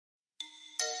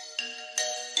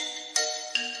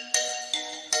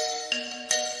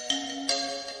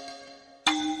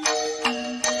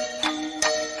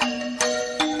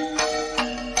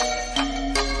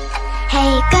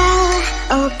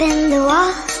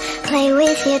play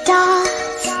with your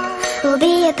dolls. We'll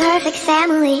be a perfect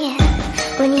family.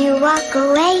 When you walk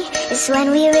away, it's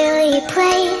when we really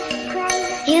play.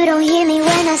 You don't hear me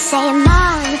when I say,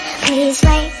 Mom, please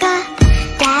wake up.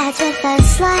 Dad's with a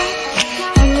slut,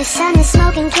 and your son is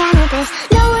smoking cannabis.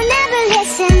 No one ever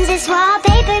listens, it's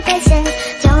wallpaper glistens.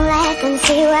 Don't let them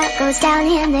see what goes down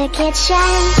in the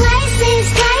kitchen. Places,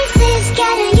 places,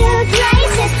 get in your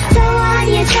places. Throw on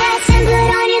your dress and put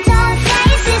on your doll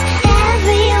faces.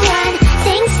 Everyone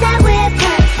thinks that we're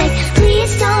perfect.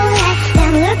 Please don't let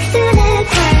them look through the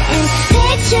curtains.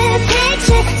 Picture,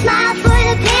 picture, smile for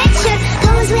the picture.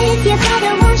 Pose with your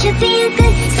brother, won't you be a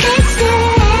good sister?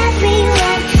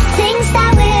 Everyone thinks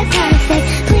that we're perfect.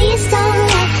 Please don't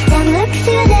let them look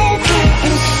through the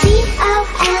curtains.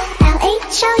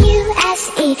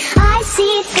 DOLLS. I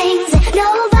see things that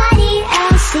nobody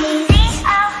else sees.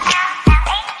 DOLLS.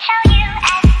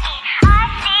 I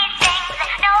see things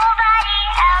that nobody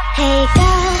else sees. Hey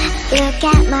girl, look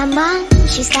at my mom.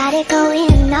 She's got it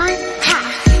going on. Ha!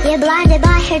 You're blinded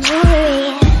by her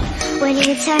jewelry. When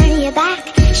you turn your back,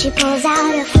 she pulls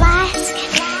out a flask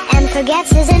and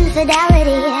forgets his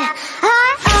infidelity.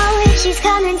 Uh-oh, she's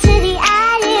coming to the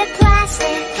attic.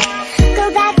 Plastic,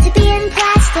 go back to being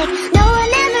plastic. No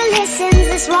one ever listens,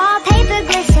 this wallpaper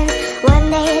glistens. One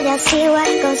day they'll see what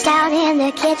goes down in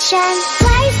the kitchen.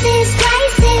 Places,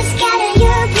 places, gather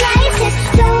your places.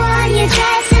 Throw on your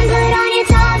dress and put on your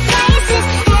doll faces.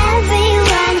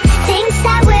 Everyone thinks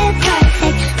that we're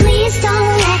perfect. Please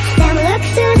don't let them look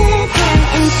through the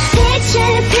curtains.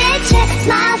 Picture, picture,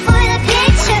 smile for the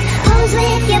picture. Pose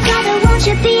with your brother, won't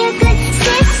you be a good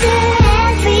sister?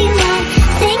 Everyone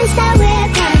thinks that we're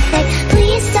perfect.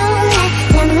 Please don't let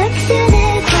them look through the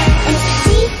curtains.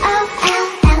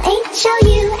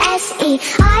 DOLLS.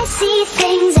 I see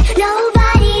things that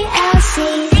nobody else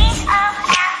sees. DOLLS.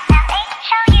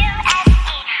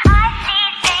 I see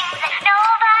things that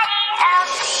nobody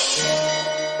else sees.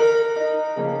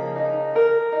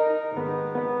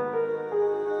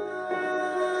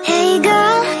 Hey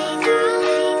girl,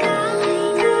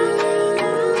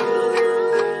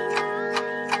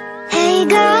 hey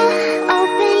girl,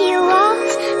 open your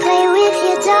walls, play with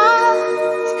your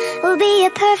dolls. We'll be a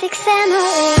perfect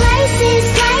family.